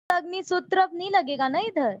अग्नि सूत्र अब नहीं लगेगा ना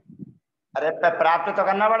इधर। अरे प्राप्त तो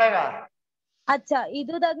करना पड़ेगा। अच्छा,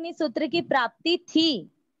 इदुद अग्नि सूत्र की प्राप्ति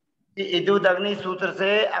थी। इदुद अग्नि सूत्र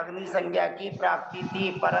से अग्नि संज्ञा की प्राप्ति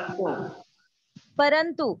थी,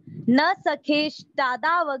 परंतु न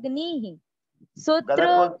सखेष्टादावग्नि ही सूत्र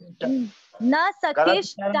गलत बोलते हैं। न गलत उच्चारण कर।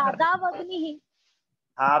 सखेष्टादावग्नि ही,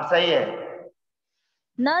 हाँ आप सही है।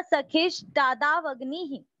 न सखेष्टादावग्नि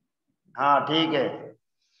ही। हाँ ठीक है।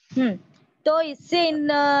 तो इससे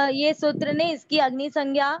ये सूत्र ने इसकी अग्नि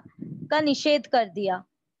संज्ञा का निषेध कर दिया।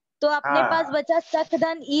 तो अपने पास हाँ बचा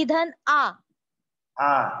सकधन ईधन आ।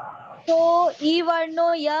 हाँ तो ई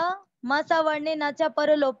वर्णो य मसा वर्णे नचा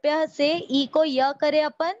परलोप्य से ई को य करे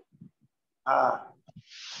अपन, हाँ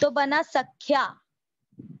तो बना सख्या।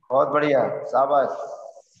 बहुत बढ़िया, शाबाश।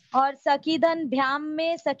 और सखीधन भ्याम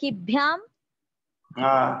में सखीभ्याम,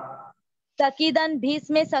 हाँ सखीधन भीस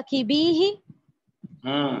में सखी भी ही,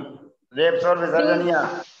 रेप्स और विसर्जनिया।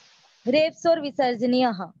 रेप्स और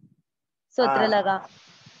विसर्जनीय सूत्र लगा। हाँ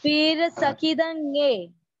फिर सखीधन ये,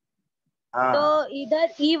 हाँ तो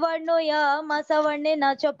इधर ई वर्णो य मसा वर्णे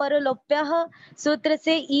न च परलोप्य सूत्र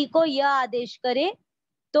से ई को य आदेश करे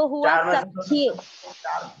तो हुआ चार में से दो, सख्ये।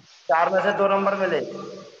 चार में से 2 नंबर मिले।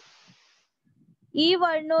 ई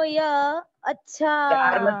वर्णो य, अच्छा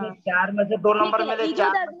चार में से 2 ठीक नंबर है। मिले, इदुद 4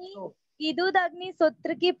 में से अग्नि, 2। इदुद अग्नि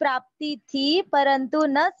सूत्र की प्राप्ति थी, परंतु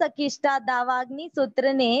न सकिष्टा दावाग्नि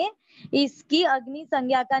सूत्र ने इसकी अग्नि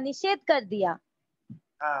संज्ञा का निषेध कर दिया।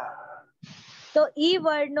 हाँ तो ई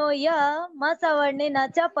वर्णो य मसवर्णे न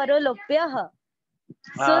च परलोप्य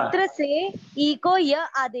सूत्र हाँ से ई को य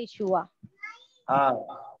आदेश हुआ, हाँ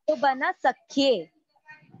तो बना सख्ये।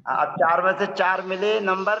 अब 4 में से 4 मिले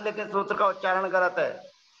नंबर, लेकिन सूत्र का उच्चारण गलत है।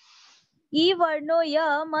 ई वर्णो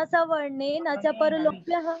य मसवर्णे न च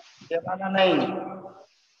परलोप्य ये वाला नहीं,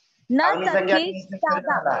 न अग्नि संज्ञा के नीचे करने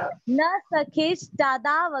सखेष्टादा, वाला। न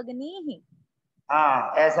सखेष्टादावग्नि।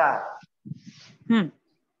 हाँ ऐसा।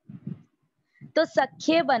 तो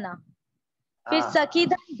सख्ये बना। फिर हाँ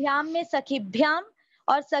सखीधन भ्याम में सखीभ्याम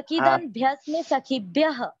और हाँ सखीधन भ्यस में सखीभ्य,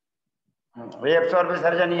 रेप्स और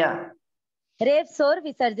विसर्जनिया। रेप्स और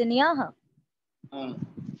विसर्जनीय।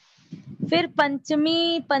 फिर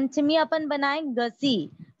पंचमी, पंचमी अपन बनाए गसी,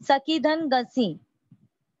 सखीधन गसी।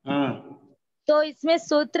 तो इसमें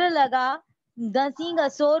सूत्र लगा गसी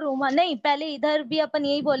गसो रुमा, नहीं पहले इधर भी अपन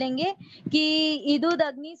यही बोलेंगे कि इदुद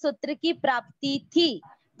अग्नि सूत्र की प्राप्ति थी,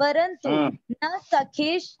 परंतु न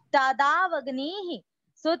सखेश तादावग्नि ही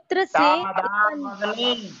सूत्र से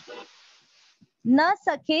तादावग्नि, न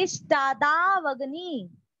सखेश तादावग्नि,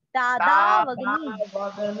 तादावग्नि,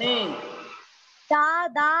 तादावग्नि।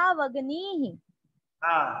 तादावग्नि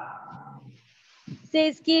हाँ से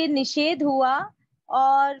इसकी निषेध हुआ।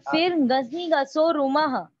 और फिर गजनी गसो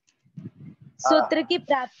रुमह सूत्र की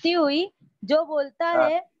प्राप्ति हुई, जो बोलता हाँ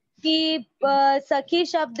है कि सखी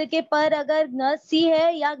शब्द के पर अगर सी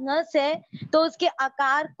है या ngस है तो उसके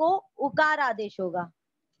आकार को उकार आदेश होगा।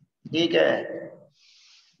 ठीक है।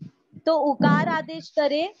 तो उकार आदेश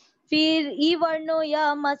करे। फिर ई वर्णो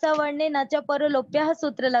या मसा वर्णे नच परलोप्य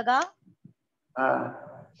सूत्र लगा। हाँ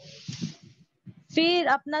फिर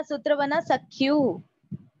अपना सूत्र बना सख्यु।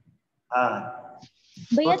 हाँ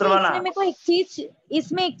भैया सूत्र जी बना।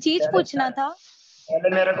 इसमें एक चीज पहले पूछना था। पहले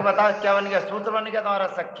मेरे को बताओ क्या बन गया, सूत्र बन गया तुम्हारा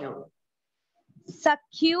सख्यु।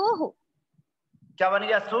 सख्यु, क्या बन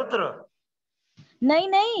गया, सूत्र? नहीं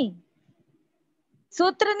नहीं,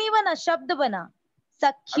 सूत्र नहीं बना, शब्द बना अभी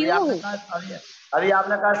सख्यु। आपने कहा, अभी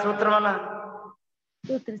आपने कहा सूत्र बना।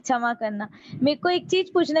 सूत्र, क्षमा करना। मेरे को एक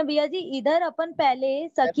चीज पूछना भैया जी, इधर अपन पहले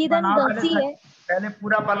सखीधन बनाओ, गसी है, पहले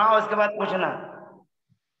पूरा बनाओ, उसके बाद पूछना।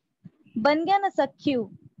 बन गया ना सख्यु।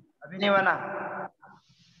 अभी नहीं बना।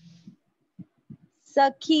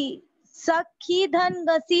 सखी, सखी धन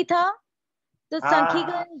गसी था, तो सखी हाँ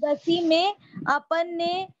धन गसी में अपन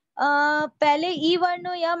ने पहले ई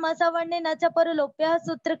वर्णो या मसा वर्ण नचा पर लोप्य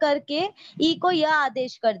सूत्र करके ई को यह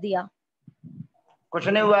आदेश कर दिया। कुछ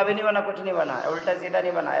नहीं हुआ, अभी नहीं बना, कुछ नहीं बना, उल्टा सीधा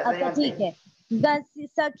नहीं बना, ऐसे ही अच्छा मत ठीक लिख। है। गसी,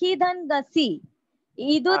 सखी धन गसी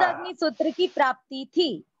ईदुद अग्नि हाँ सूत्र की प्राप्ति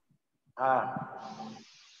थी, हाँ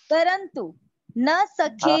परंतु न हाँ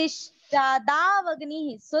सखेश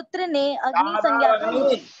तादावग्नि सूत्र ने अग्नि संज्ञा का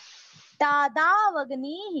तादावग्नि,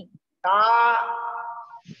 तादावग्नि ता।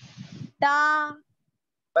 ता,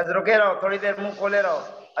 बस रुके रहो, थोड़ी देर मुंह खोले रहो,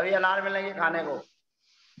 अभी अनार मिलेंगे खाने को।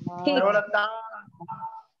 फिर ठीक बोलो है, ता।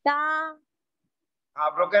 ता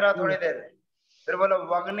आप रुके रहो थोड़ी देर, फिर बोलो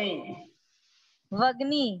वग्नि।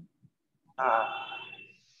 वग्नि।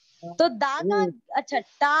 हाँ तो दा का, अच्छा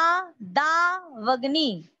ता दा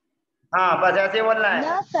वग्नि, हाँ बस ऐसे ही बोलना है।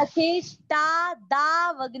 न सखेश ता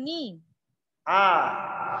दा वग्नि।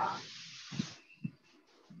 हाँ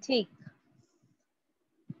ठीक।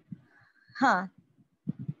 हाँ,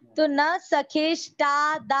 तो न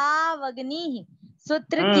सखेष्टादावग्नि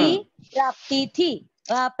सूत्र की प्राप्ति थी,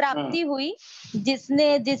 प्राप्ति हुई,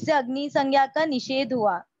 जिससे अग्नि संज्ञा का निषेध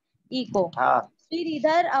हुआ, ई को। हाँ। फिर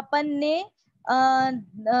इधर अपन ने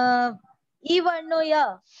ई वर्णो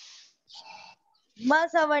य म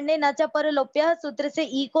सवर्णे न च परलोप्य सूत्र से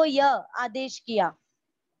ई को य आदेश किया।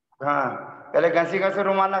 हाँ, पहले घसी घसो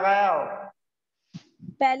रुमाल लगाया हो।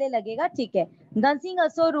 पहले लगेगा, ठीक है। घसी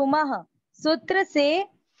घसो रुमः सूत्र से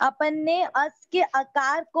अपन ने अस के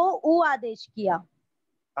आकार को उ आदेश किया।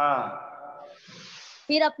 हाँ।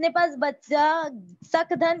 फिर अपने पास बचा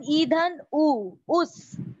सक धन ई धन उ,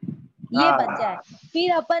 उस, ये हाँ। बचा है।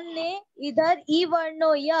 फिर अपन ने इधर ई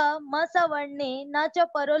वर्णो य म सवर्णे न च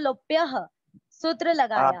परलोप्य सूत्र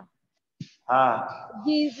लगाया। हाँ।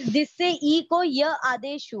 जिससे ई को य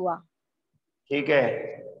आदेश हुआ। ठीक है।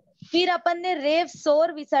 फिर अपन ने रेव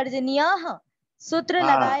सोर विसर्जनीय सूत्र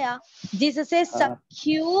लगाया, जिससे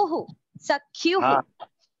सख्यु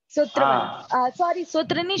सूत्र बना। सॉरी,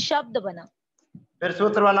 सूत्र नहीं, शब्द बना। फिर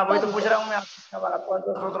सूत्र बना, वही तो पूछ रहा हूँ मैं आपसे, कौन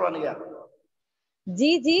सा सूत्र बन गया?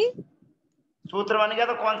 जी जी, सूत्र बन गया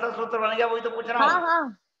तो कौन सा सूत्र बन गया, वही तो पूछ रहा हाँ हूँ।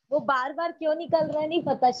 हाँ, वो बार बार क्यों निकल रहा है नहीं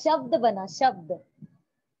पता, शब्द बना, शब्द।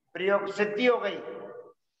 प्रयोग सिद्धि हो गई।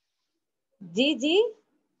 जी जी,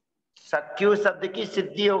 सख्यु शब्द की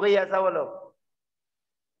सिद्धि हो गई, ऐसा बोलो।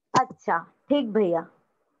 अच्छा ठीक भैया।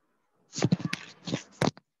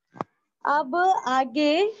 अब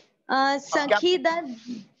आगे सखी दन।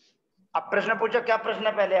 अब प्रश्न पूछो, क्या प्रश्न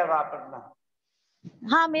है पहले? अब आप प्रश्न।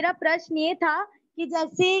 हाँ, मेरा प्रश्न ये था कि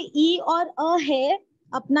जैसे ई और अ है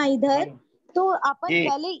अपना इधर, तो अपन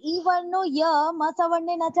पहले ई वर्णो य म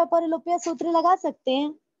सवर्णे न च परलोप्य सूत्र लगा सकते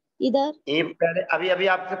हैं इधर। ये पहले अभी अभी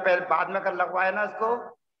आपसे पहले बाद में कर लगवाया ना इसको।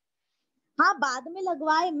 हाँ, बाद में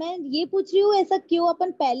लगवाए, मैं ये पूछ रही हूँ ऐसा क्यों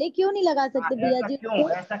अपन पहले क्यों नहीं लगा सकते भैया जी?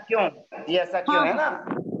 ऐसा क्यों, ये ऐसा क्यों है ना?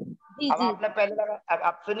 जी अब जी, आपने पहले लगा,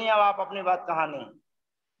 अब सुनिए, अब आप अपनी बात कहानी।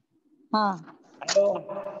 हाँ हेलो,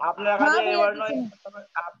 आपने लगा हाँ दिया ए भैया जी, वर्णो,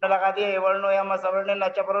 आपने लगा दिया ए वर्णो या सवर्णे न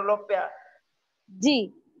च परलोप्य। जी।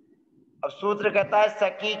 अब सूत्र कहता है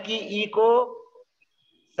सखी की ई को,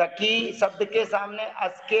 सखी शब्द के सामने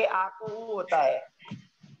अस के आ को ऊ होता है।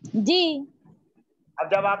 जी, अब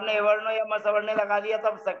जब आपने ए वर्णो या सवर्णे लगा दिया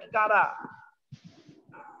तब सखी कहाँ रहा?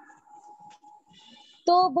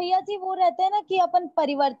 तो भैया जी वो रहता है ना कि अपन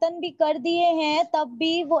परिवर्तन भी कर दिए हैं, तब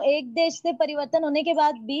भी वो एक देश से परिवर्तन होने के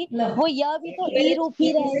बाद भी वो यह भी तो ई रूप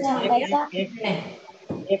ही रहेगा, ऐसा।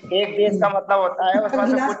 एक देश का मतलब होता है उसमें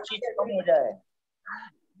से कुछ चीज कम हो जाए।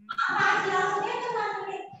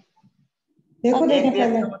 देखो एक देखो देश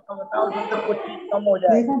पहले, का मतलब होता है उसमें से कुछ चीज कम हो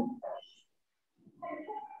जाए।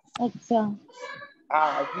 अच्छा,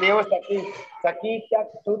 हाँ, इसलिए वो सखी, सखी क्या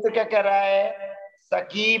सूत्र क्या कह रहा है?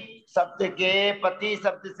 सखी शब्द के पति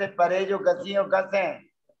शब्द से परे जो गसी और गस है,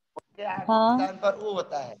 उसके आगे हाँ स्थान पर वो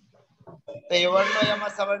होता है। तो ये वर्णो यम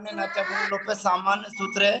सवर्णे न च लोप पे सामान्य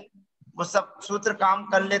सूत्र है, वो सब सूत्र काम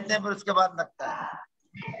कर लेते हैं, फिर उसके बाद लगता है।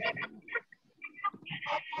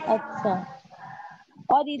 अच्छा।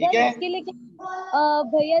 और ठीक इधर है। इसके लिए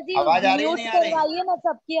भैया जी आवाज आ रही है म्यूट नहीं आ रही? करवाइए ना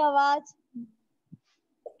सबकी आवाज,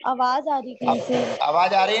 आवाज आ रही कहीं से,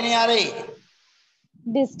 आवाज आ रही नहीं आ रही?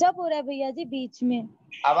 डिस्टर्ब हो रहा है भैया जी बीच में।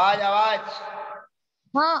 आवाज आवाज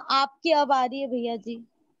हाँ, आपकी अब आ रही है भैया जी।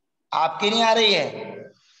 आपकी नहीं आ रही है?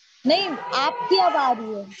 नहीं, आपकी अब आ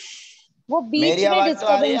रही है, वो मेरी बीच में आवाज तो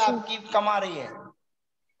आ रही है, डिस्टरबेंस है। आपकी कम आ रही है।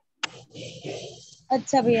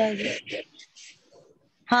 अच्छा भैया जी,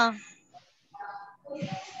 हाँ।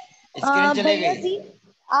 स्क्रीन चली भैया गई। जी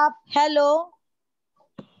आप, हेलो।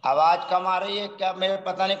 आवाज कम आ रही है क्या? मेरे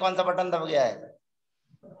पता नहीं कौन सा बटन दब गया है।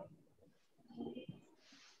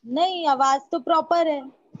 नहीं, आवाज तो प्रॉपर है।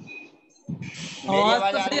 मेरी आवाज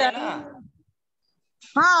आवाज तो आ सही रही आ है रही ना? है।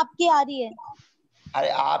 हाँ, आपकी आ रही है। अरे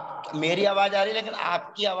आप, मेरी आवाज आ रही है लेकिन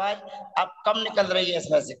आपकी आवाज अब कम निकल रही है,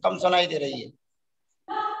 इसमें से कम सुनाई दे रही है।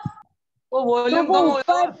 वो तो वॉल्यूम वो कम हो गया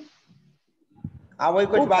ऊपर, होगा। हाँ, वही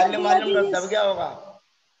कुछ ऊपर वॉल्यूम भैया वॉल्यूम जी ये दब गया होगा।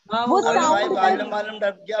 हाँ, वो वो अबे वॉल्यूम भाई, कम साउंड हो का, गई वॉल्यूम थी। वॉल्यूम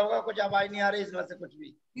दब गया होगा, कुछ आवाज नहीं आ रही इसमें से कुछ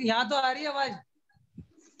भी। यहाँ तो आ रही है आवाज।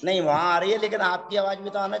 नहीं, वहां आ रही है लेकिन आपकी आवाज भी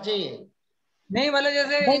तो आना चाहिए। नहीं मतलब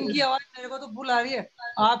जैसे भाई इनकी आवाज मेरे को तो फुल आ रही है,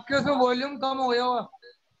 आपके उसमें वॉल्यूम कम हो गया होगा।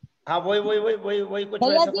 हाँ, वही कुछ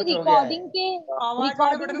भैया वैसा जी कुछ हो गया है। आवाज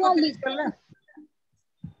वाले रिकॉर्डिंग बटन को जहाँ तेज कर ले।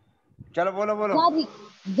 चलो बोलो बोलो। जहाँ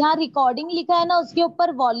जहाँ रिकॉर्डिंग लिखा है ना उसके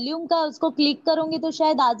ऊपर वॉल्यूम का, उसको क्लिक करूंगी तो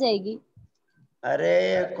शायद आ जाएगी।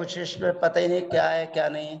 अरे कुछ इसमें पता ही नहीं क्या है क्या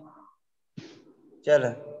नहीं। चलो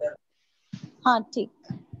हाँ ठीक,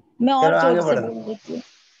 मैं और चलो जोर आगे से बढ़ो। बोल देती हूँ।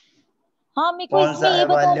 हाँ, मेरे को कौन इसमें सा ये है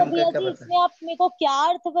बता दो वॉल्यूम का भैया क्या जी, पता। इसमें आप मेरे को क्या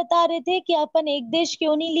अर्थ बता रहे थे कि अपन एक देश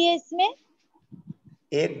क्यों नहीं लिए इसमें?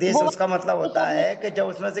 एक देश वो उसका मतलब होता सबने। है कि जब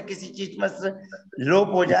उसमें से किसी चीज में से लोप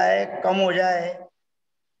हो जाए, कम हो जाए,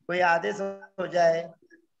 कोई आदेश हो जाए।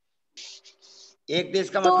 एक देश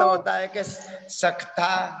का तो मतलब होता है कि सख्ता।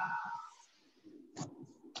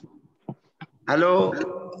 हेलो।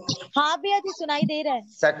 हाँ भैया जी, सुनाई दे रहा है।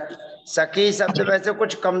 सख, सखी शब्द में से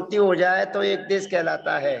कुछ कमती हो जाए तो एक देश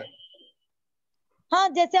कहलाता है। हाँ,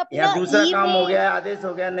 जैसे यहाँ अपना दूसरा ई काम हो में। गया है, आदेश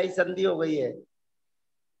हो गया, नई संधि हो गई है।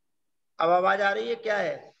 अब आवाज आ रही है क्या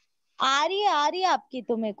है? आ रही है आपकी,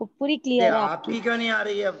 तो मेरे को पूरी अरे क्लियर है आपकी। आपकी क्यों नहीं आ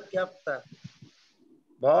रही है? अब क्या पता,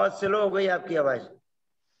 बहुत स्लो हो गई आपकी आवाज।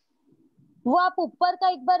 वो आप ऊपर का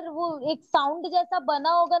एक बार वो एक साउंड जैसा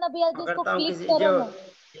बना होगा ना भैया जी, उसको करता हूँ क्लिक किसी करो जो ना।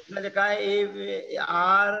 इसमें लिखा है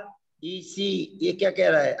REC, ये क्या कह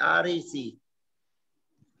रहा है? REC।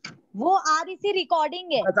 वो REC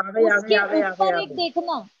रिकॉर्डिंग है। बस आ गई आ गई उसके आ गई आ गई ऊपर आ एक गई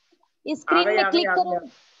देखना, आ स्क्रीन गई में आ गई क्लिक आ करो। गई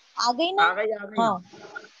आ गई ना? आ गई आ गई हाँ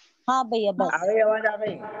हाँ भैया, आ बस। गई, आवाज आ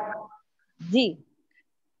गई। जी।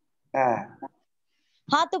 हाँ।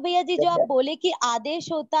 हाँ, तो भैया जी, जो आप बोले कि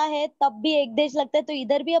आदेश होता है तब भी एक देश लगता है, तो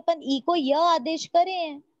इधर भी अपन ई को यह आदेश करे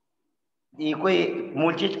हैं। ये कोई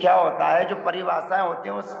मूल चीज क्या होता है, जो परिभाषाएं होती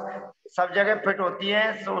हैं वो सब जगह फिट होती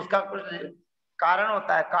हैं, तो उसका कुछ कारण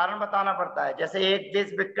होता है, कारण बताना पड़ता है। जैसे एक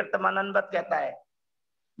देश विकृत मननवत कहता है,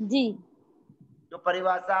 जी। जो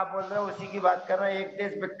परिभाषा आप बोल रहे हो उसी की बात कर रहे हैं। एक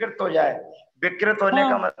देश विकृत हो जाए, विकृत होने का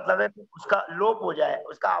हाँ। मतलब है कि उसका लोप हो जाए,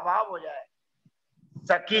 उसका अभाव हो जाए।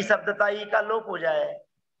 सखी शब्दता ई का लोप हो जाए,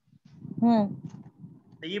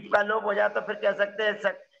 ईप का लोप हो जाए, तो फिर कह सकते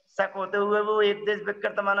हैं सक होते हुए वो एक देश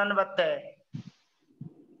विकृत मननवत है।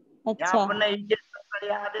 यहाँ अच्छा। आपने ई के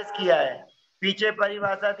आदेश किया है, पीछे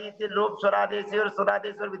परिभाषा दी थी लोप स्वरादेशी और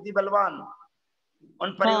स्वरादेश और विधि बलवान। उन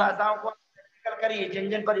हाँ। परिभाषाओं को प्रैक्टिकल करिए, जिन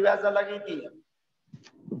जिन परिभाषा लगी थी,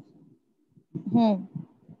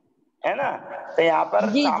 है ना। तो यहाँ पर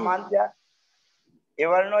जी जी। सामान्य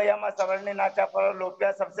एवर्णो यम सवर्ण नाचा पर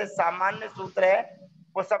लोप्या सबसे सामान्य सूत्र है,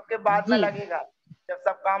 वो सबके बाद में जी। लगेगा। जब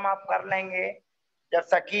सब काम आप कर लेंगे, जब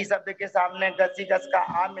सखी शब्द के सामने गसी गस का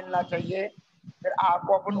आ मिलना चाहिए, फिर आ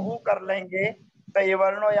को अपन ऊ कर लेंगे, तो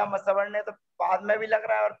एवर्णो यम सवर्ण तो बाद में भी लग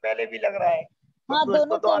रहा है और पहले भी लग रहा है, हाँ, तो उसको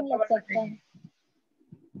दोनों तो टाइम लग असवर्ण सकता चाहिए।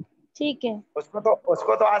 है। ठीक है।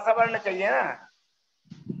 उसको तो असवर्ण चाहिए ना।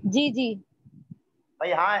 जी जी।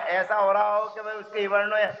 भाई हाँ, ऐसा हो रहा हो कि भाई उसके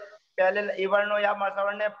इवर्णो पहले, इवर्णो या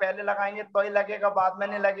मसवर्ण पहले लगाएंगे तो ही लगेगा, बाद में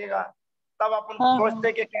नहीं लगेगा। तब अपन हाँ हाँ।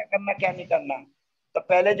 सोचते कि क्या करना क्या नहीं करना। तो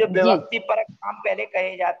पहले जो जी। विभक्ति परक काम पहले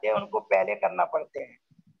कहे जाते हैं उनको पहले करना पड़ते हैं।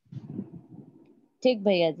 ठीक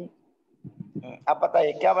भैया जी। अब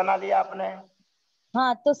बताइए क्या बना लिया आपने?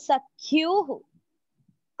 हाँ, तो सख्यु,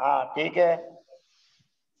 हाँ ठीक है।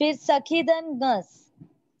 फिर सखीदन गस।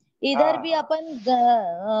 इधर भी हाँ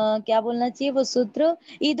अपन क्या बोलना चाहिए वो सूत्र,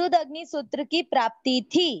 इदुद अग्नि सूत्र की प्राप्ति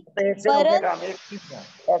थी। तो एक से हो गया काम, एक चीज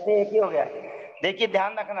का ऐसे एक ही हो गया। देखिए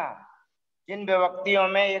ध्यान रखना, जिन विभक्तियों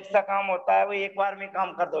में एक सा काम होता है वो एक बार में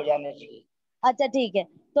काम कर दो जाने चाहिए। अच्छा ठीक है,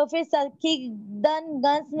 तो फिर सखीदन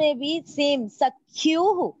गस में भी सेम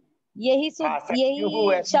सख्यु, यही हाँ सूत्र, सख्यु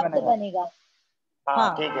यही ऐसे शब्द बनेगा। बनेगा। हाँ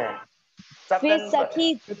हाँ। ठीक है। शब्द फिर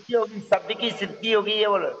सखी, सिद्धि होगी, शब्द की सिद्धि होगी, ये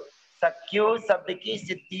बोलो। सख्यु शब्द की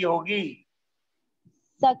सिद्धि होगी।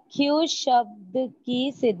 सख्यु शब्द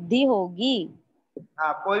की सिद्धि होगी।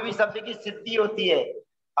 हाँ, कोई भी शब्द की सिद्धि होती है,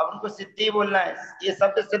 अब उनको सिद्धि बोलना है। ये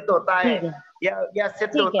शब्द सिद्ध होता है ठीक है। या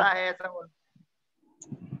सिद्ध ठीक है। होता है, ऐसा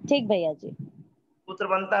बोलना। ठीक भैया जी। सूत्र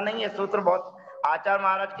बनता नहीं है, सूत्र बहुत, आचार्य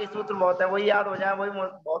महाराज के सूत्र बहुत है, वही याद हो जाए वही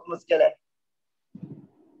बहुत मुश्किल है।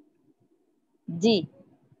 जी।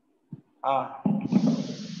 हाँ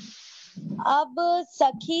अब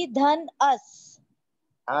सखी धन अस।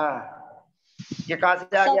 हाँ, ये कहाँ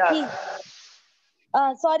से आ गया? सखी,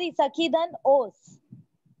 सॉरी, सखी धन ओस।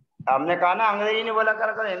 हमने कहा ना अंग्रेजी नहीं बोला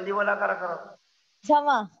करा करो, हिंदी बोला करा करो।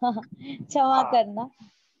 क्षमा क्षमा हाँ, करना।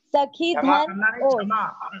 सखी क्षमा धन करना नहीं, ओस। क्षमा।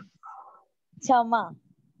 क्षमा।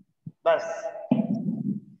 बस।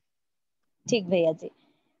 ठीक भैया जी।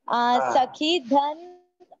 हाँ सखी धन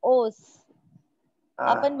ओस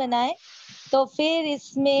अपन हाँ बनाए, तो फिर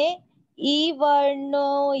इसमें ई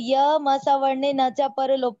वर्णो य मसवर्ण न च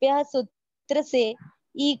पर लोप्य सूत्र से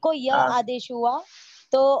ई को य हाँ आदेश हुआ,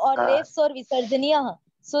 तो और हाँ रेफ्स और विसर्जनीय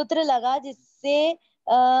सूत्र लगा, जिससे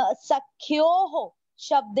सख्यो हो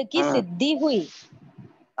शब्द की हाँ सिद्धि हुई।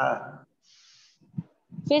 हाँ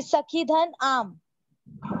फिर सखी धन आम,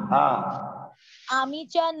 हाँ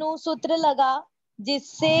आमीचा नु सूत्र लगा,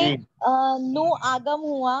 जिससे जी। नु आगम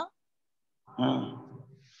हुआ। हम्म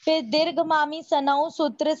फिर दीर्घ मामी सनऊ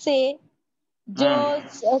सूत्र से जो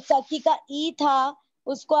हम्म सखी का ई था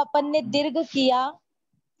उसको अपन ने दीर्घ किया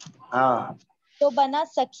हाँ तो बना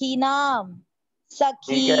सखीनाम, ठीक है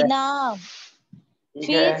सखीनाम। ठीक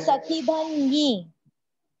फिर है। सखी धनगी।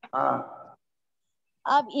 हाँ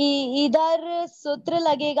अब इधर सूत्र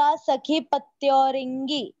लगेगा सखी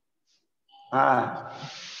पत्योरिंगी। हाँ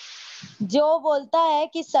जो बोलता है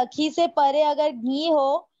कि सखी से परे अगर घी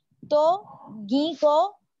हो तो घी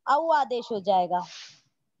को औ आदेश हो जाएगा।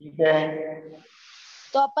 ठीक है।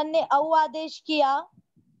 तो अपन ने औ आदेश किया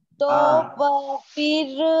तो हाँ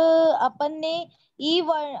फिर अपन ने ई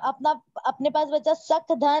वर्ण अपना अपने पास बचा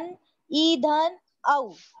सख धन ई धन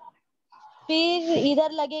औ। फिर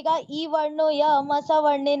इधर लगेगा ई वर्णो य मसा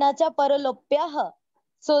वर्णेन च परलोप्यः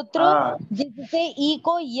सूत्र हाँ। जिससे ई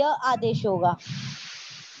को य आदेश होगा।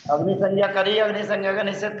 अग्नि संज्ञा करी, अग्नि संज्ञा का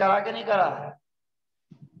निषेध करा कि नहीं करा?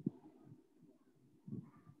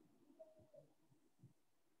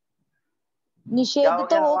 क्या निषेध हो तो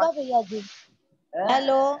गया होगा आवाज? भैया जी। हैं?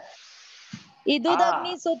 हेलो। इदुद अग्नि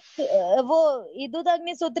हाँ सूत्र वो इदुद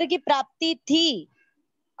अग्नि सूत्र की प्राप्ति थी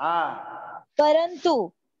हाँ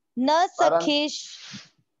परंतु न परंतु सखेश।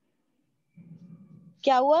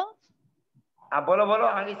 क्या हुआ? हाँ बोलो बोलो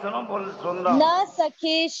आगे सुनो, बोल सुन रहा न हूँ।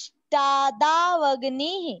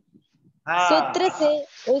 सखेष्टादावग्नि सूत्र हाँ से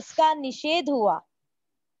उसका निषेध हुआ।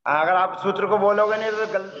 अगर आप सूत्र को बोलोगे नहीं तो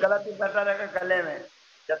गलत ही बैठा रहेगा गले में।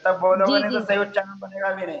 जब तक बोलोगे जी नहीं तो जी सही उच्चारण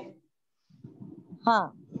बनेगा भी नहीं।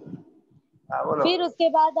 हाँ। हाँ बोलो। फिर उसके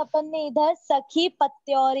बाद अपन ने इधर सखी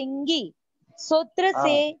पत्योरिंगी सूत्र हाँ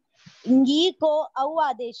से इंगी को औ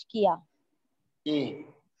आदेश किया। जी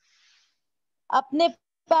अपने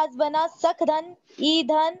पास बना सख धन ई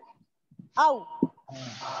धन औ।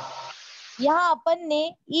 यहाँ अपन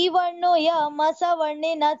ने ई वर्णो य मसा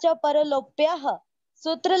वर्णे न च परलोप्यः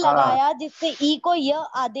सूत्र हाँ लगाया जिससे ई को य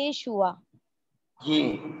आदेश हुआ। जी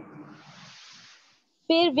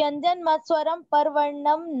फिर व्यंजन मस्वरम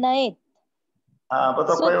परवर्णम नयेत हाँ वो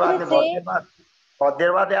तो कोई बात सूत्र नहीं, से बहुत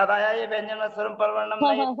देर बाद याद आया ये व्यंजन में स्वरम परवर्णम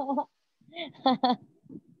नहीं।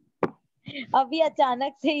 अभी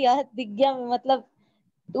अचानक से यह दिख गया, मतलब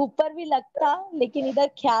ऊपर भी लगता लेकिन इधर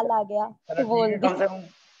ख्याल आ गया चलो तो ठीक बोल है, कम दी। से कम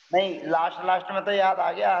नहीं लास्ट लास्ट में तो याद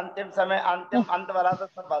आ गया, अंतिम समय अंतिम अंत वाला तो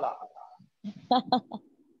सब वाला।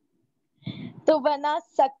 तो बना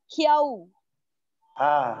सख्याऊ।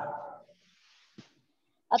 हाँ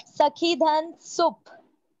अब सखी धन सुप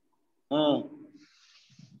हम्म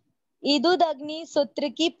इदुद अग्नि सूत्र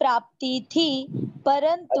की प्राप्ति थी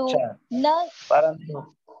परंतु अच्छा न परंतु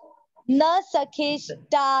न निषेध करने का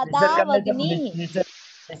सखेष्टादावग्नि।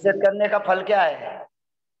 निषेध करने का फल क्या है?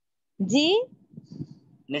 जी।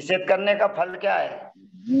 निषेध करने का फल क्या है?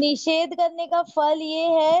 निषेध करने का फल ये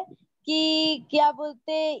है कि क्या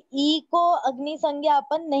बोलते ई को अग्नि संज्ञा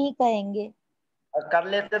अपन नहीं कहेंगे। और कर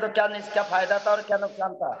लेते तो क्या फायदा था और क्या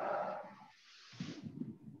नुकसान था?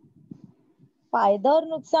 फायदा और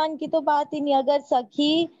नुकसान की तो बात ही नहीं। अगर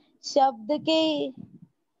सखी शब्द के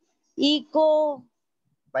ई को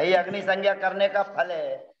भाई अग्नि संज्ञा करने का फल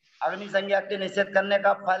है, अग्नि संज्ञा के निषेध करने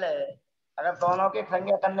का फल है। अगर दोनों की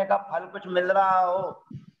संज्ञा करने का फल कुछ मिल रहा हो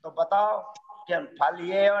तो बताओ कि फल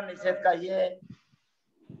ये है और निषेध का ये है।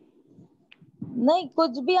 नहीं,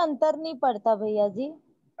 कुछ भी अंतर नहीं पड़ता भैया जी।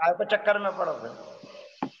 काय को चक्कर में पड़ो फिर?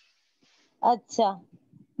 अच्छा,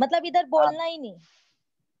 मतलब इधर हाँ बोलना ही नहीं।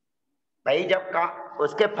 भाई जब का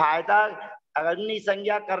उसके फायदा, अग्नि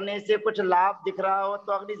संज्ञा करने से कुछ लाभ दिख रहा हो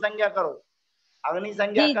तो अग्नि संज्ञा करो, अग्नि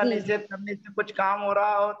संज्ञा जी का जी। निषेध करने से कुछ काम हो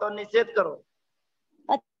रहा हो तो निषेध करो।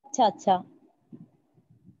 अच्छा अच्छा,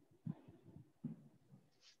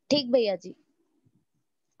 ठीक भैया जी।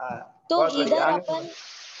 हाँ तो बहुत बढ़िया इधर आगे अपन बढ़ो।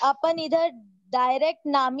 अपन इधर डायरेक्ट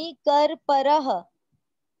नामी कर परह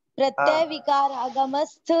प्रत्यय हाँ विकार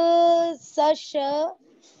आगमस्थ सश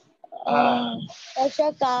हाँ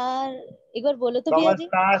सशकार। एक बार बोलो तो भैया जी।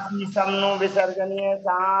 समस्तासी समनु विसर्जनीय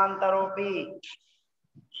शांतरोपी।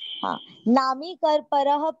 हाँ, नामी कर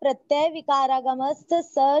परह प्रत्यय विकारागमस्थ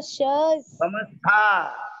समस्ता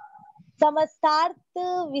समस्तार्थ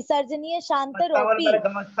विसर्जनीय शांत समस्ता बोलो, रोपी। पहले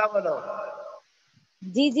समस्ता बोलो,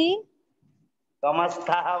 जी जी।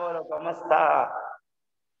 समस्ता बोलो, समस्ता।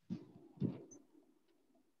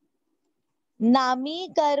 नामी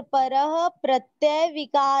कर परह प्रत्यय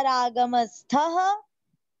विकारागमस्थः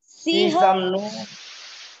सी सिंह समनु,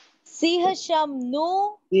 सिंह शमनु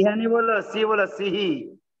सिंह नहीं बोलो, सी बोलो,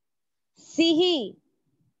 सिही। सिहि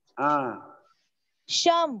हाँ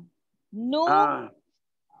शम नु हाँ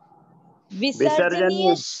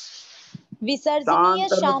विसर्जनीय विसर्जनीय विसर्जनीय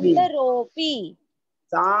शांतरोपी,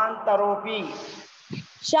 शांत रोपी। शांतरोपी।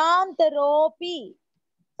 शांत रोपी।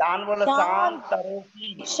 शान बोलो, शांत शांतरोपी,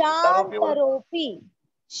 तरोपी शांत बोलो, रोपी।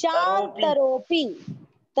 शांत तरोपी। रोपी।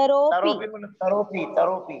 तरोपी तरोपी बोलो, तरोपी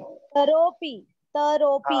तरोपी तरोपी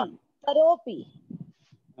तरोपी हाँ। तरोपी।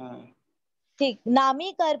 हम्म। ठीक।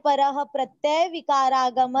 नामी कर परः प्रत्यय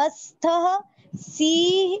विकारागमस्थः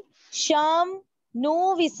सी शम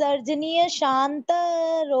नु विसर्जनीय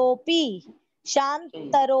शांतरोपी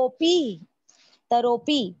शांतरोपी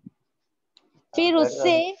तरोपी। फिर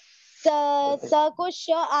उससे स को श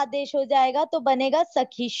आदेश हो जाएगा तो बनेगा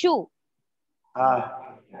सखीशु। हाँ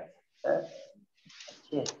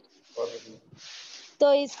अच्छी है।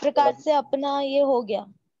 तो इस प्रकार से अपना ये हो गया।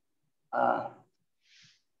 हाँ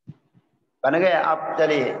बन गए। अब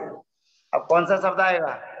चलिए, अब कौन सा शब्द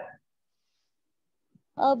आएगा?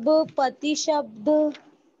 अब पति शब्द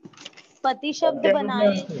बनते रूप में बनाए।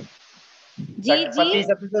 बनते जी जी। पति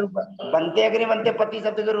शब्द के रूप बनते हैं कि नहीं बनते पति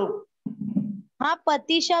शब्द के रूप? हाँ,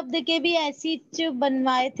 पति शब्द के भी ऐसी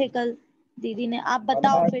बनवाए थे कल दीदी ने। आप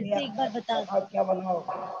बताओ, फिर से एक बार बता दो। क्या बनाओ?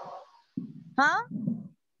 हाँ,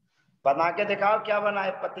 बना के दिखाओ क्या बना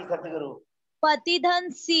है पति शब्द के रूप। पति धन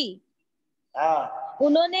सी। हाँ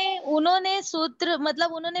उन्होंने उन्होंने सूत्र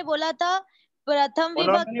मतलब उन्होंने बोला था प्रथम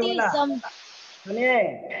उन्होंने नहीं विभक्ति बोला। सम। सुनिए,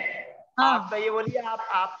 आप हाँ, तो ये बोलिए,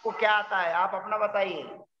 आपको क्या आता है, आप अपना बताइए।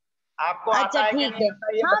 आपको अच्छा आता है कि ठीक नहीं है।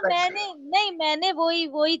 आता ये हाँ, बताइए। मैंने वही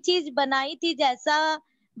वही चीज बनाई थी जैसा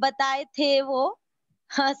बताए थे वो।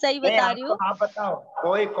 हाँ, सही नहीं बता रही हूँ। आप बताओ,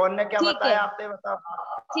 कौन ने क्या ठीक है, बताया, आप तो बताओ।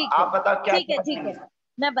 ठीक है, आप बताओ क्या ठीक है, क्या ठीक है, बताएंगे।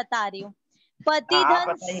 मैं बता रही हूँ। हाँ आप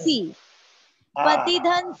पतिधन बताइए। सी। हाँ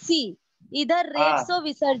पतिधन सी। इधर हाँ रेफसो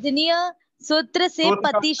विसर्जनीय सूत्र से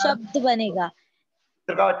सूत्र पति शब्द बनेगा।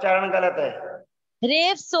 का उच्चारण गलत है।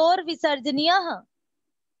 रेफ सोर विसर्जनीय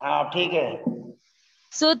हाँ ठीक है।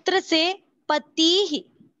 सूत्र से पति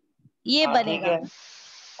ये हाँ ठीक बनेगा। है।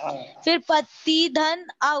 हाँ फिर पति धन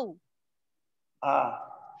औ। हाँ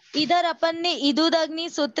इधर अपन ने इदुद अग्नि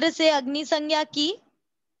सूत्र से अग्नि संज्ञा की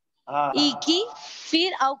हाँ ई की।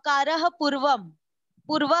 फिर अवकारः पूर्वम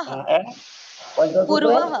पूर्वः हाँ, कौन सा सूत्र है?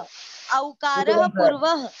 पूर्वः सूत्र अवकारः कौन सा है?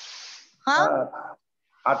 पूर्वः। हाँ, हाँ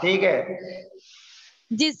हाँ ठीक है।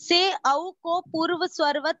 जिससे औ को पूर्व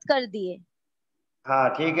स्वरवत कर दिए हाँ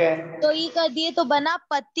ठीक है। तो ई कर दिए तो बना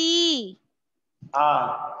पति।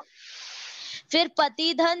 हाँ फिर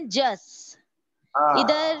पति धन जस। हाँ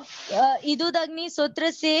इधर इदुद अग्नि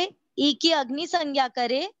सूत्र से ई की अग्नि संज्ञा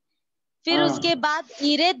करे। फिर उसके हम्म, बाद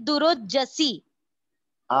इरे दुरो जसी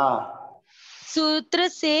हाँ सूत्र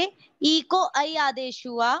से ई को आई आदेश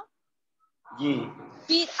हुआ। जी।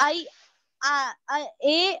 फिर आई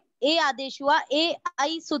ए आदेश हुआ। ए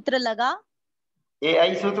आई सूत्र लगा। ए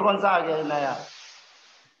आई सूत्र कौन सा आ गया है नया?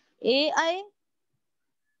 ए आई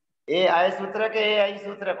ए आई सूत्र है कि ए आई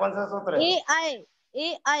सूत्र है, कौन सा सूत्र ए है? आई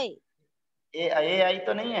ए आई ए आई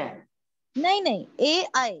तो नहीं है। नहीं नहीं ए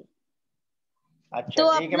आई अच्छा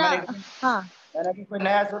तो ठीक है, अपना। हाँ, मैंने कि कोई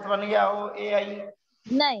नया सूत्र बन गया हो ए आई।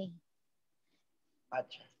 नहीं।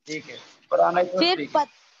 अच्छा ठीक है, पुराना ही तो फिर ठीक है।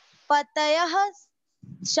 पतयः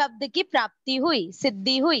शब्द की प्राप्ति हुई,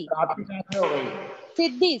 सिद्धि हुई। प्राप्ति कहाँ से हो गई?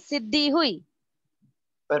 सिद्धि सिद्धि हुई।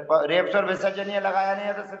 फिर रेप और विसर्जनीय लगाया नहीं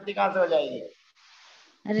है तो सिद्धि कहाँ से हो जाएगी?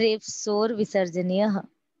 रेफ सोर विसर्जनीय।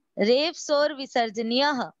 रेफ सोर विसर्जनीय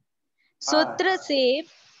सूत्र हाँ से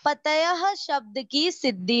पतयः शब्द की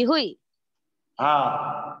सिद्धि हुई।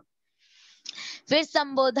 हाँ फिर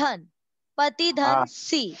संबोधन पति धन हाँ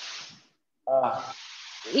सी। हाँ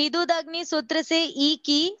इदुद अग्नि सूत्र से ई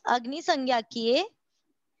की अग्नि संज्ञा किए।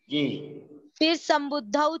 जी। फिर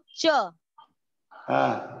संबुद्धौ च।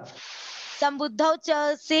 हाँ संबुद्धौ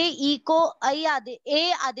च से ई को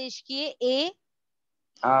ए आदेश किए। ए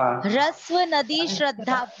हाँ ह्रस्व नदी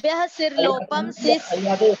श्रद्धाभ्य सिरलोपम से।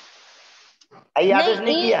 आई नहीं, आदेश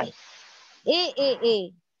नहीं किया।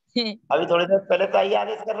 ए अभी थोड़ी देर पहले तो आई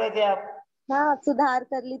आदेश कर रहे थे आप। हाँ, सुधार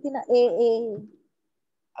कर ली थी ना। ए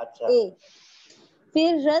अच्छा। ए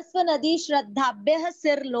फिर ह्रस्व नदी श्रद्धाभ्य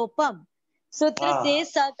सिरलोपम सूत्र से हाँ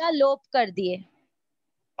स का लोप कर दिए।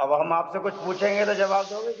 अब हम आपसे कुछ पूछेंगे तो जवाब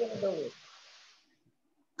दोगे कि नहीं दोगे?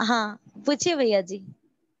 हाँ, पूछिए भैया जी।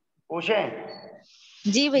 पूछें?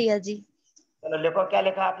 जी भैया जी। चलो लिखो, क्या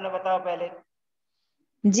लिखा आपने बताओ पहले।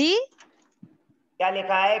 जी। क्या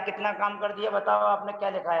लिखा है, कितना काम कर दिया बताओ आपने, क्या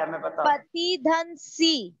लिखा है हमें बताओ। पति धन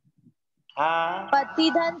सी। हाँ पति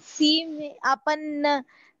धन सी में अपन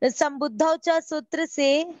संबुद्धौ च सूत्र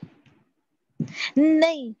से।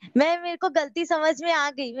 नहीं, मेरे को गलती समझ में आ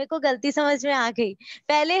गई।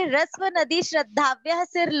 पहले ह्रस्व नदी श्रद्धाभ्य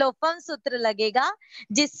सिर लोपम सूत्र लगेगा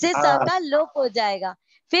जिससे स हाँ का लोप हो जाएगा।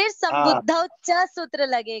 फिर हाँ संबुद्धौ च सूत्र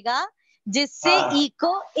लगेगा जिससे हाँ। ई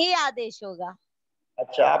को ए आदेश होगा।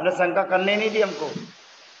 अच्छा आपने शंका करने नहीं दी हमको।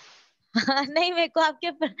 हाँ, नहीं, मेरे को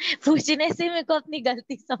आपके पूछने से मेरे को अपनी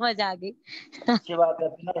गलती समझ आ गई। अच्छी बात है,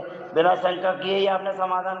 बिना शंका किए ही आपने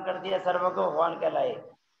समाधान कर दिया, सर्व को भगवान कहलाए।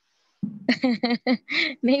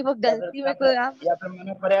 नहीं, वो गलती मेरे को आप। या फिर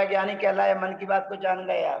मन पर्याय ज्ञानी कहलाए, मन की बात को जान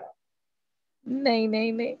गए आप। नहीं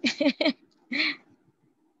नहीं नहीं।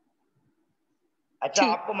 अच्छा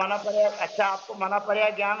ठीक। आपको मना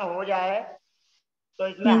पर्याय ज्ञान हो जाए तो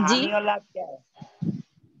इसमें जी। हानि और लाभ क्या है?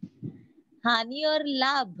 हानि और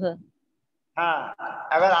लाभ। हाँ,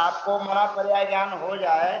 अगर आपको मना पर्याय ज्ञान हो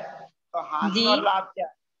जाए तो हानि जी। और लाभ क्या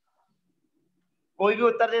है? कोई भी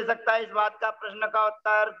उत्तर दे सकता है इस बात का, प्रश्न का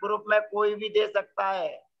उत्तर ग्रुप में कोई भी दे सकता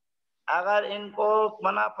है। अगर इनको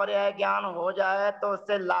मना पर्याय ज्ञान हो जाए तो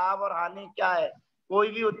उससे लाभ और हानि क्या है, कोई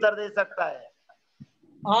भी उत्तर दे सकता है।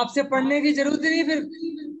 आपसे पढ़ने की जरूरत ही नहीं फिर।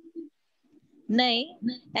 नहीं,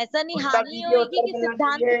 ऐसा नहीं, उत्तर हानि दीजिए, होगी उत्तर कि मिलना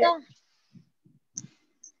चाहिए। आप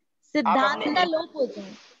सिद्धांत अपने का लोप हो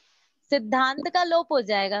जाए, सिद्धांत का लोप हो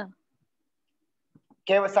जाएगा।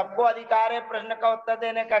 केवल सबको अधिकार है प्रश्न का उत्तर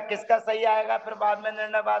देने का, किसका सही आएगा फिर बाद में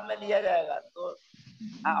निर्णय बाद में लिया जाएगा। तो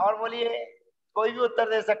और बोलिए, कोई भी उत्तर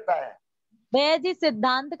दे सकता है। भैया जी,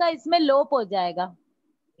 सिद्धांत का इसमें लोप हो जाएगा।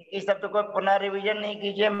 इस शब्द को पुनः रिवीजन नहीं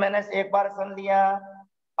कीजिए, मैंने एक बार सुन लिया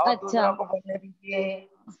और अच्छा। दूसरों को बोलने दीजिए।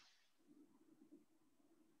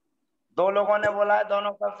 दो लोगों ने बोला है,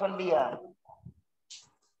 दोनों का सुन लिया।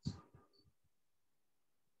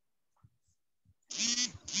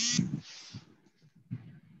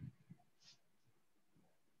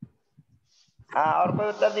 हाँ, और कोई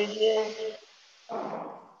उत्तर दीजिए।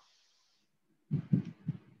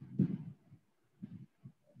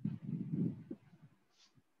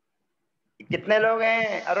 कितने लोग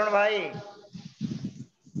हैं अरुण भाई?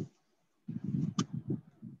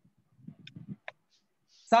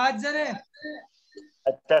 7 जने।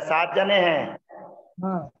 अच्छा, 7 जने हैं।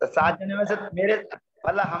 हाँ। तो 7 जने में से मेरे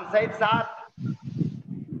मतलब हम सहित 7।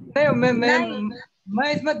 नहीं, नहीं।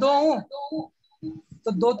 मैं इसमें 2 हूँ,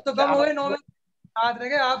 तो 2 तो अच्छा कम हुए, 9 में 7 रह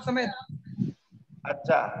गए आप समेत।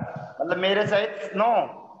 अच्छा, मतलब मेरे सहित 9।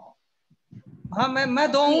 हाँ,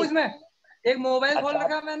 मैं 2 हूँ जी। इसमें। एक मोबाइल खोल अच्छा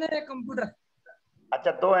रखा है मैंने, एक कंप्यूटर।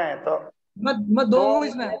 अच्छा, 2 हैं तो मैं 2 दो हूँ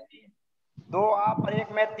इसमें। मैं 2 आप और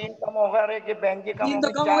एक मैं, 3 कम हो गए और एक बैंक की कम 3 हो तो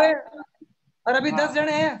गई, कम हुए, 4। और अभी हाँ 10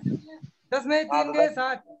 जने हैं। 10 में हाँ, 3 तो गए, 10।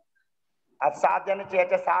 7। अब 7 जने चाहिए,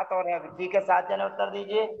 अच्छा 7 और हैं, ठीक है, 7 जने उत्तर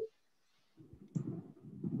दीजिए।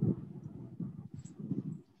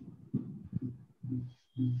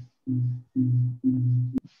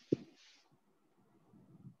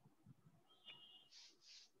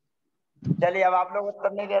 चलिए, अब आप लोग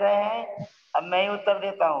उत्तर नहीं दे रहे हैं, अब मैं ही उत्तर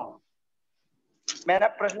देता हूँ। मैंने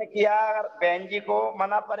प्रश्न किया, अगर बहन जी को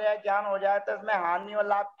मना पर्याय ज्ञान हो जाए तो इसमें हानि और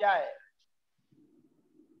लाभ क्या है?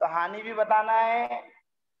 तो हानि भी बताना है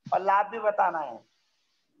और लाभ भी बताना है।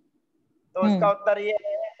 तो उसका हम्म। उत्तर ये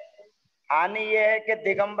है, हानि ये है कि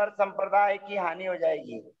दिगंबर संप्रदाय की हानि हो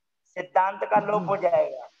जाएगी, सिद्धांत का लोप जी। हो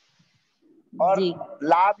जाएगा। और जी।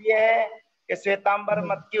 लाभ ये है कि श्वेतांबर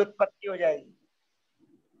मत की उत्पत्ति हो जाएगी।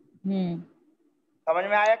 हम्म। समझ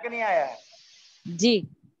में आया कि नहीं आया? जी।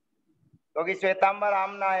 क्योंकि श्वेतांबर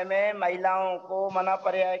आमनाय में महिलाओं को मना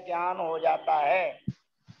पर्याय ज्ञान हो जाता है,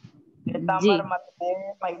 जी। श्वेतांबर मत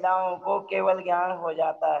में महिलाओं को केवल ज्ञान हो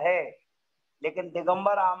जाता है, लेकिन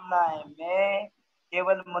दिगंबर आमनाय में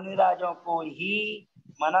केवल मुनिराजों को ही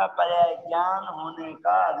मना पर्याय ज्ञान होने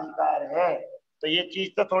का अधिकार है। तो ये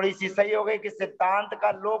चीज तो थोड़ी सी सही हो गई कि सिद्धांत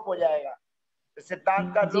का लोप हो जाएगा। तो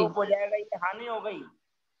सिद्धांत का जी। लोप हो जाएगा, ये हानि हो गई।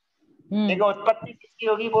 हम्म। लेकिन उत्पत्ति किसकी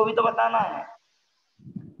होगी वो भी तो बताना है।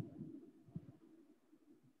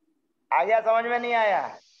 आ गया समझ में, नहीं आया?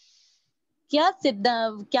 क्या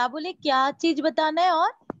क्या बोले, क्या चीज बताना है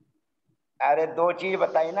और? अरे 2 चीज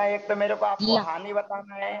बताई ना, एक तो मेरे को आपको ला। हानि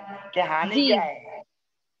बताना है कि हानि जी। क्या है।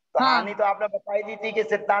 तो हानि हाँ। तो आपने बताई दी थी कि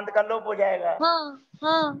सिद्धांत का लोप हो जाएगा। हाँ।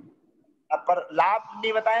 हाँ। अब पर लाभ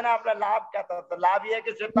नहीं बताया ना आपने, लाभ क्या था? तो लाभ ये है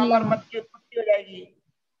कि श्वेतांबर ला, मत की उत्पत्ति हो जाएगी।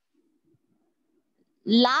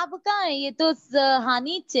 लाभ कहाँ है, ये तो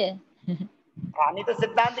हानिच है। हानि तो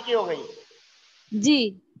सिद्धांत की हो गई, जी।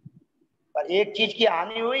 पर एक चीज की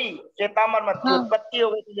हानि हुई, श्वेतांबर मत की हाँ। उत्पत्ति हो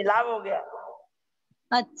गई, तो ये लाभ हो गया।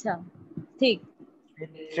 अच्छा। ठीक।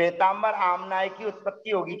 श्वेतांबर आमनाय की उत्पत्ति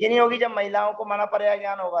होगी कि नहीं होगी जब महिलाओं को मना पर्याय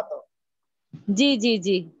ज्ञान होगा तो? जी जी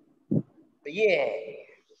जी। तो ये है,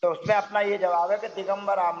 तो उसमें अपना ये जवाब है कि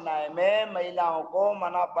दिगंबर आमनाय में महिलाओं को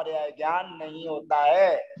मना पर्याय ज्ञान नहीं होता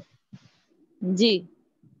है। जी।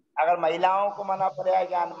 अगर महिलाओं को मना पर्याय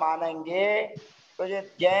ज्ञान मानेंगे तो ये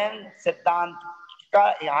जैन सिद्धांत का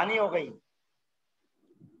हानि हो गई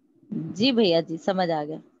जी भैया जी, समझ आ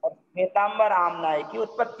गया। और श्वेतांबर आमनाय की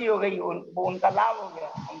उत्पत्ति हो गई, वो उनका लाभ हो गया,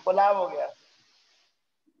 उनको लाभ हो गया।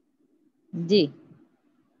 जी।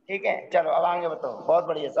 ठीक है, चलो अब आगे बताओ। बहुत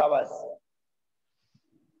बढ़िया, शाबाश।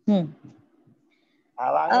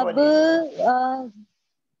 अब आगे अब बोलिए।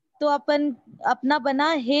 तो अपन अपना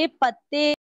बना हे पत्ते